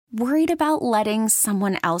Worried about letting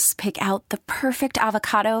someone else pick out the perfect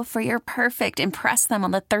avocado for your perfect impress them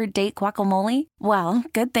on the third date guacamole? Well,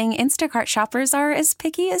 good thing Instacart shoppers are as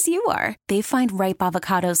picky as you are. They find ripe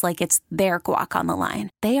avocados like it's their guac on the line.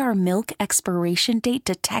 They are milk expiration date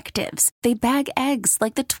detectives. They bag eggs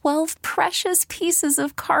like the 12 precious pieces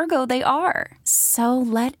of cargo they are. So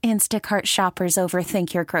let Instacart shoppers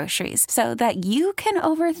overthink your groceries so that you can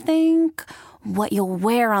overthink what you'll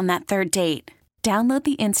wear on that third date. Download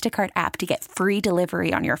the Instacart app to get free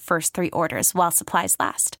delivery on your first 3 orders while supplies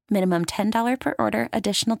last. Minimum $10 per order.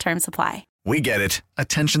 Additional terms apply. We get it.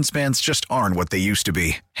 Attention spans just aren't what they used to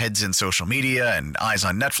be. Heads in social media and eyes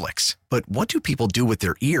on Netflix. But what do people do with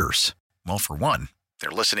their ears? Well, for one, they're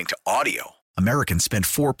listening to audio. Americans spend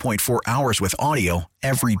 4.4 hours with audio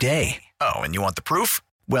every day. Oh, and you want the proof?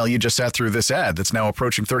 Well, you just sat through this ad that's now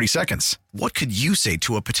approaching 30 seconds. What could you say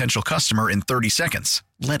to a potential customer in 30 seconds?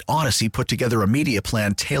 Let Odyssey put together a media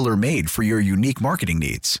plan tailor-made for your unique marketing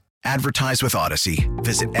needs. Advertise with Odyssey.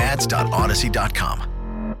 Visit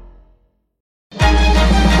ads.odyssey.com.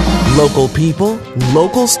 Local people,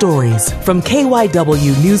 local stories. From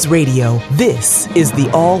KYW News Radio, this is the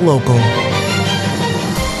All Local.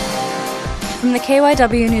 From the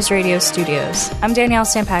KYW News Radio studios, I'm Danielle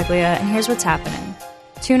Stampaglia, and here's what's happening.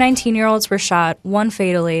 2 19-year-olds were shot, one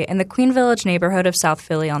fatally, in the Queen Village neighborhood of South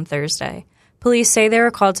Philly on Thursday. Police say they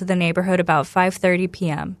were called to the neighborhood about 5:30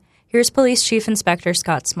 p.m. Here's Police Chief Inspector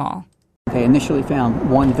Scott Small. They initially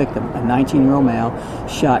found one victim, a 19-year-old male,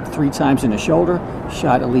 shot 3 times in the shoulder,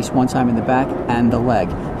 shot at least 1 time in the back and the leg.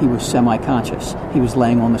 He was semi-conscious. He was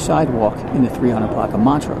laying on the sidewalk in the 300 block of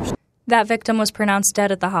Montrose. That victim was pronounced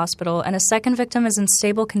dead at the hospital, and a second victim is in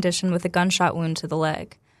stable condition with a gunshot wound to the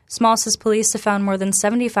leg. Small says police have found more than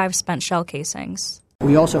 75 spent shell casings.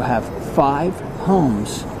 We also have 5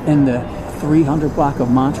 homes in the 300 block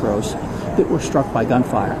of Montrose that were struck by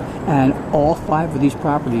gunfire. And all 5 of these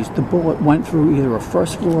properties, the bullet went through either a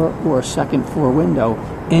first floor or a second floor window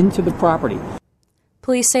into the property.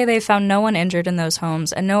 Police say they've found no one injured in those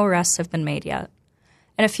homes and no arrests have been made yet.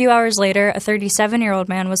 And a few hours later, a 37-year-old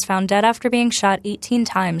man was found dead after being shot 18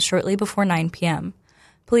 times shortly before 9 p.m.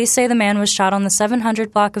 Police say the man was shot on the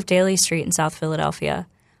 700 block of Daly Street in South Philadelphia.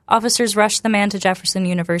 Officers rushed the man to Jefferson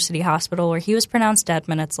University Hospital, where he was pronounced dead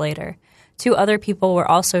minutes later. 2 other people were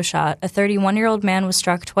also shot. A 31-year-old man was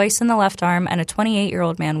struck twice in the left arm and a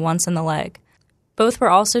 28-year-old man once in the leg. Both were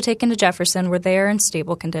also taken to Jefferson, where they are in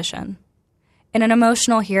stable condition. In an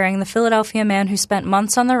emotional hearing, the Philadelphia man who spent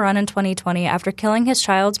months on the run in 2020 after killing his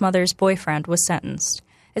child's mother's boyfriend was sentenced.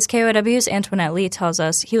 As KYW's Antoinette Lee tells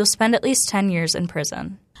us, he will spend at least 10 years in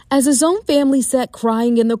prison. As his own family sat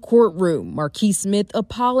crying in the courtroom, Marquis Smith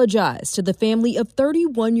apologized to the family of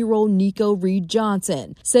 31-year-old Nico Reed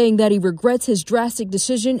Johnson, saying that he regrets his drastic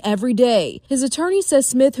decision every day. His attorney says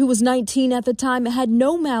Smith, who was 19 at the time, had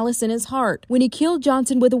no malice in his heart. When he killed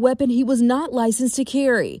Johnson with a weapon he was not licensed to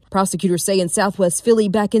carry. Prosecutors say in Southwest Philly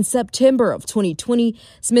back in September of 2020,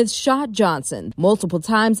 Smith shot Johnson multiple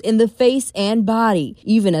times in the face and body,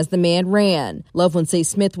 even as the man ran. Loved ones say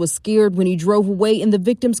Smith was scared when he drove away in the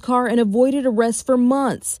victim's car and avoided arrest for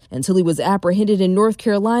months until he was apprehended in North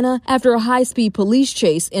Carolina after a high-speed police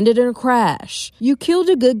chase ended in a crash. "You killed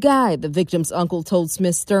a good guy," the victim's uncle told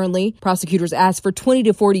Smith sternly. Prosecutors asked for 20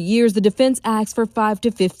 to 40 years. The defense asked for 5 to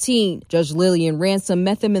 15. Judge Lillian Ransom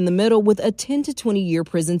met them in the middle with a 10 to 20-year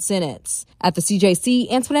prison sentence. At the CJC,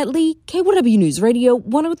 Antoinette Lee, KYW News Radio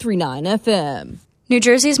 103.9 FM. New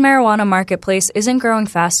Jersey's marijuana marketplace isn't growing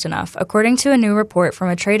fast enough, according to a new report from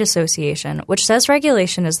a trade association, which says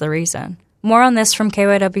regulation is the reason. More on this from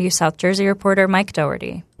KYW South Jersey reporter Mike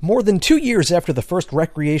Doherty. More than 2 years after the first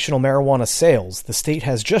recreational marijuana sales, the state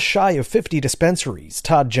has just shy of 50 dispensaries.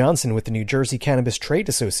 Todd Johnson with the New Jersey Cannabis Trade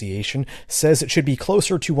Association says it should be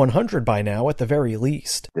closer to 100 by now at the very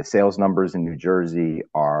least. The sales numbers in New Jersey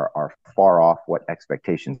are far off what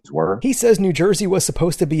expectations were. He says New Jersey was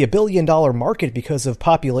supposed to be a $1 billion market because of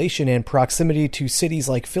population and proximity to cities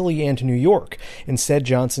like Philly and New York. Instead,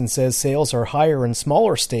 Johnson says sales are higher in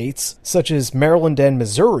smaller states, such as Maryland and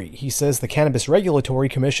Missouri. He says the Cannabis Regulatory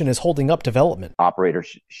Commission is holding up development.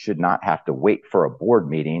 Operators should not have to wait for a board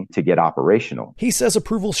meeting to get operational. He says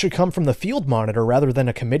approval should come from the field monitor rather than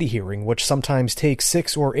a committee hearing, which sometimes takes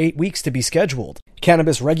 6 or 8 weeks to be scheduled.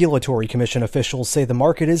 Cannabis Regulatory Commission officials say the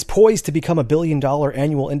market is poised to become a $1 billion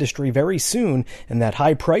annual industry very soon, and that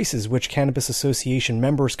high prices, which Cannabis Association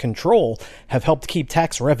members control, have helped keep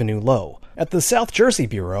tax revenue low. At the South Jersey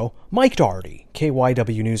Bureau, Mike Doherty,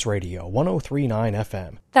 KYW News Radio 103.9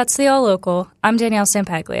 FM. That's the All Local. I'm Danielle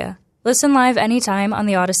Stampaglia. Listen live anytime on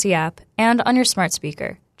the Odyssey app and on your smart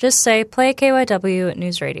speaker. Just say, play KYW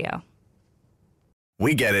News Radio.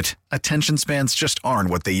 We get it. Attention spans just aren't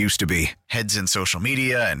what they used to be. Heads in social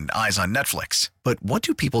media and eyes on Netflix. But what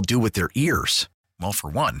do people do with their ears? Well, for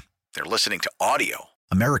one, they're listening to audio.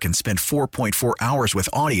 Americans spend 4.4 hours with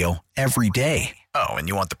audio every day. Oh, and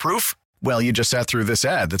you want the proof? Well, you just sat through this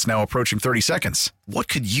ad that's now approaching 30 seconds. What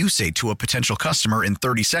could you say to a potential customer in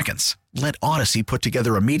 30 seconds? Let Odyssey put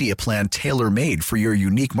together a media plan tailor-made for your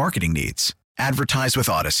unique marketing needs. Advertise with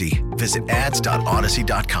Odyssey. Visit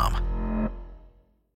ads.odyssey.com.